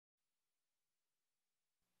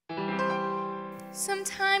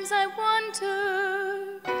Sometimes I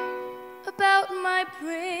wonder about my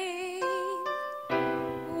brain.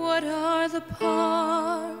 What are the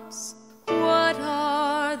parts? What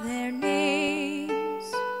are their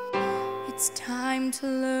names? It's time to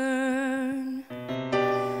learn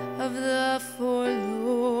of the four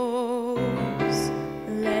lobes.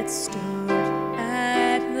 Let's start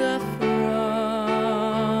at the front.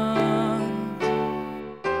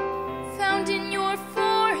 Found in your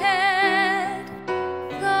forehead,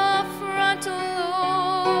 the frontal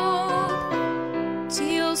lobe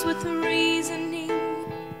deals with reasoning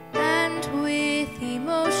and with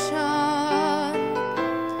emotion,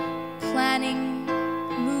 planning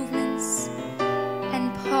movements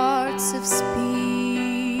and parts of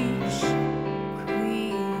speech,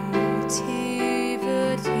 creativity.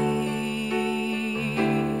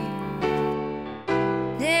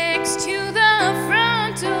 Next to the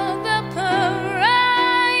frontal, the parietal,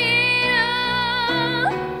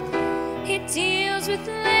 it deals with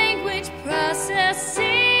language processing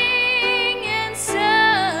and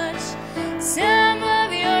such. Some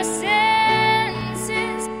of your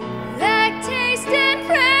senses, like taste and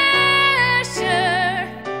pressure,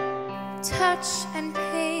 touch and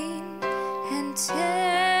pain and temperature.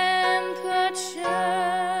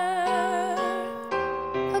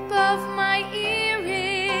 Above my ear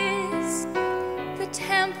is the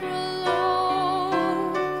temporal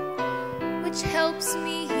lobe, which helps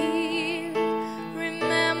me